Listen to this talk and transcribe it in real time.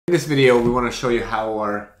In this video, we want to show you how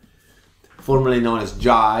our formerly known as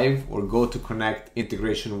Jive or GoTo Connect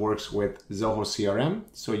integration works with Zoho CRM.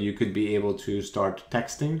 So you could be able to start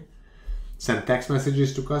texting, send text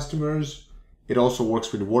messages to customers. It also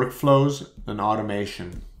works with workflows and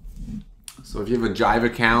automation. So if you have a Jive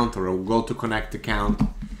account or a GoTo Connect account,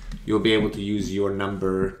 you'll be able to use your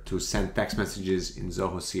number to send text messages in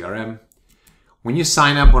Zoho CRM. When you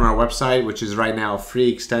sign up on our website, which is right now a free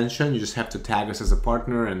extension, you just have to tag us as a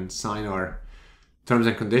partner and sign our terms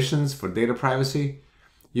and conditions for data privacy.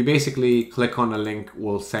 You basically click on a link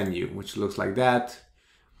we'll send you, which looks like that.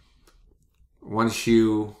 Once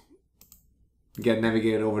you get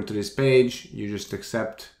navigated over to this page, you just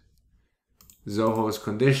accept Zoho's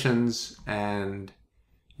conditions and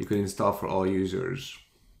you can install for all users.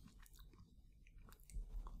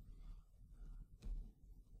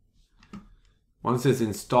 Once it's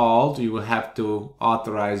installed, you will have to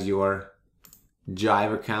authorize your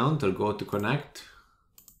Jive account or GoTo Connect,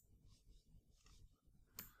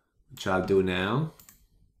 which I'll do now.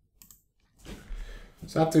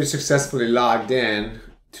 So after you successfully logged in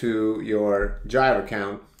to your Jive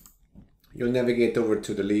account, you'll navigate over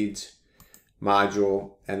to the leads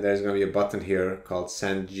module, and there's going to be a button here called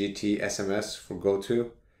Send GT SMS for GoTo.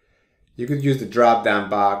 You could use the drop-down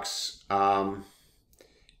box.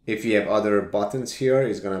 If you have other buttons here,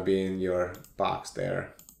 it's going to be in your box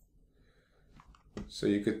there. So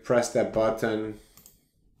you could press that button,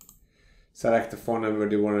 select the phone number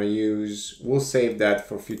you want to use. We'll save that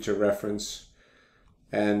for future reference.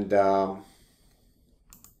 And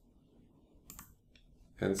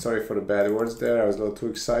sorry for the bad words there. I was a little too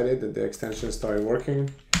excited that the extension started working.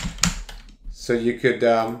 So you could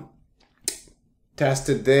test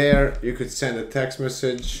it there. You could send a text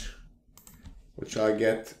message, which I'll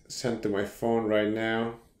get sent to my phone right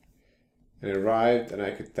now. And it arrived, and I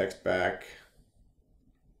could text back.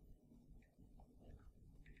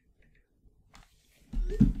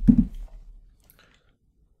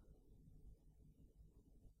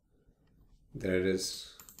 There it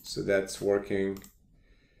is. So that's working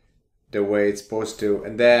the way it's supposed to.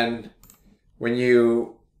 And then when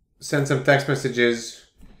you send some text messages,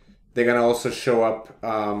 they're gonna also show up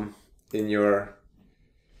in your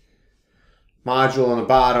module on the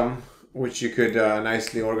bottom, which you could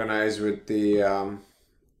nicely organize with the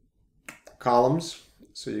columns.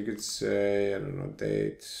 So you could say, I don't know,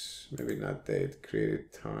 date, maybe not date,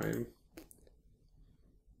 created time,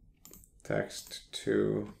 text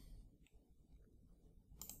to,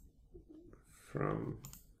 from,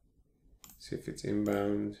 see if it's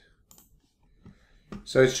inbound.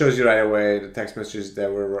 So it shows you right away the text messages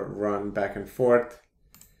that were run back and forth.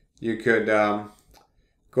 You could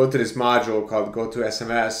go to this module called GoTo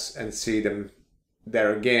SMS and see them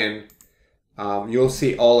there again. You'll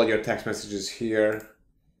see all of your text messages here.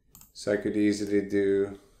 So I could easily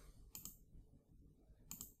do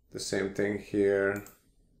the same thing here.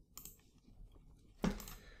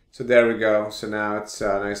 So there we go. So now it's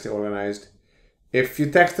nicely organized. If you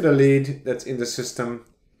texted a lead that's in the system,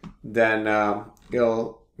 then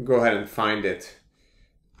you'll go ahead and find it.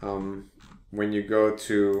 When you go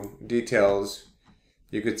to details,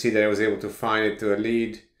 you could see that I was able to find it to a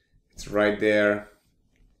lead. It's right there.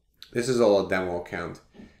 This is all a demo account,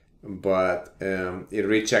 but it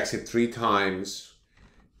rechecks it 3 times,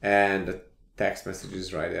 and the text message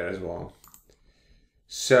is right there as well.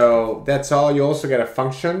 So that's all. You also get a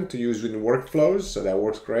function to use within workflows, so that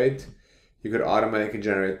works great. You could automatically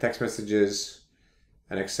generate text messages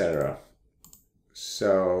and etc.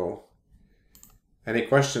 So any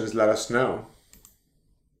questions, let us know.